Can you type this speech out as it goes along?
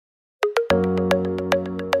Today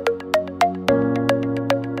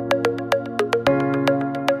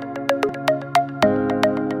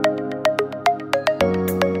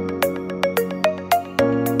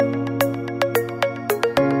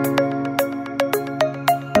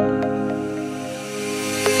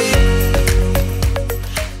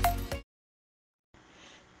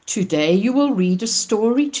you will read a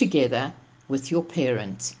story together with your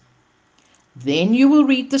parent. Then you will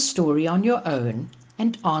read the story on your own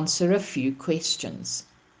and answer a few questions.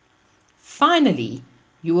 Finally,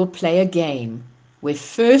 you will play a game where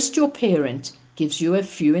first your parent gives you a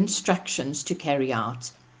few instructions to carry out,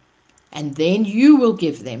 and then you will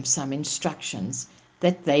give them some instructions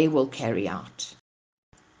that they will carry out.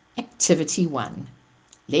 Activity 1.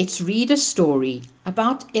 Let's read a story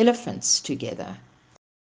about elephants together.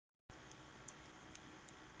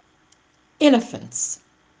 Elephants.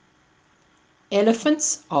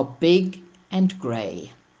 Elephants are big and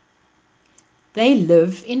grey. They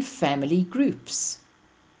live in family groups.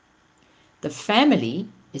 The family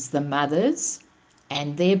is the mothers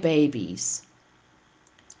and their babies.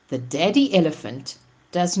 The daddy elephant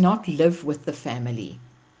does not live with the family.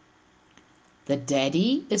 The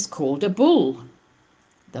daddy is called a bull.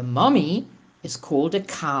 The mommy is called a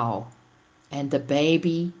cow, and the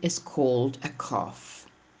baby is called a calf.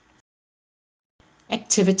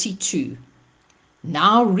 Activity 2.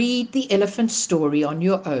 Now read the elephant story on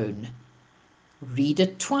your own. Read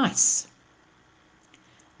it twice.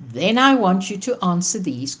 Then I want you to answer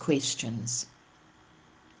these questions.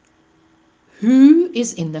 Who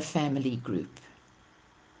is in the family group?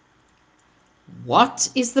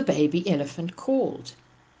 What is the baby elephant called?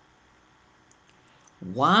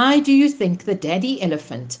 Why do you think the daddy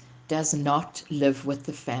elephant does not live with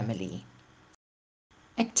the family?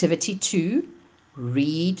 Activity 2.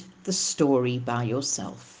 Read the story by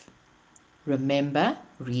yourself. Remember,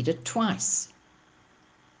 read it twice.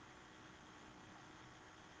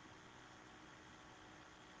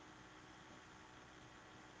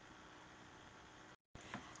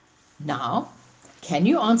 Now, can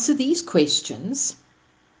you answer these questions?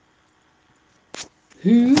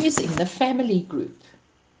 Who is in the family group?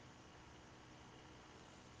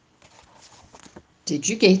 Did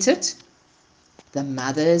you get it? The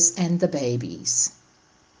mothers and the babies.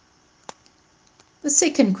 The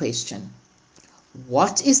second question.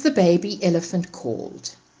 What is the baby elephant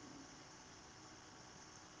called?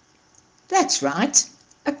 That's right,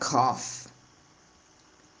 a calf.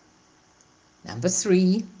 Number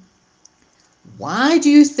 3. Why do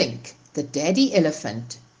you think the daddy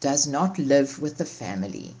elephant does not live with the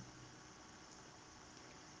family?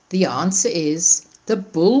 The answer is the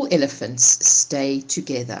bull elephants stay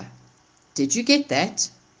together. Did you get that?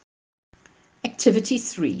 Activity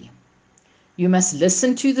 3. You must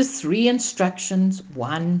listen to the 3 instructions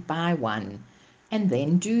one by one and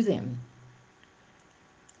then do them.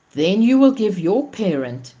 Then you will give your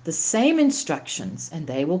parent the same instructions and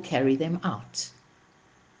they will carry them out.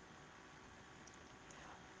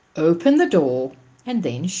 Open the door and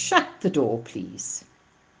then shut the door, please.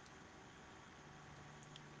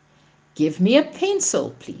 Give me a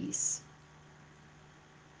pencil, please.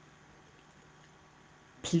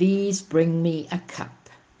 Please bring me a cup.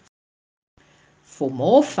 For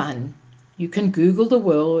more fun, you can Google the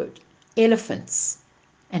word elephants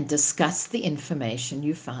and discuss the information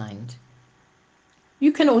you find.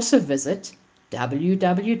 You can also visit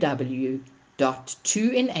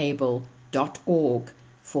www.toenable.org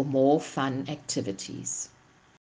for more fun activities.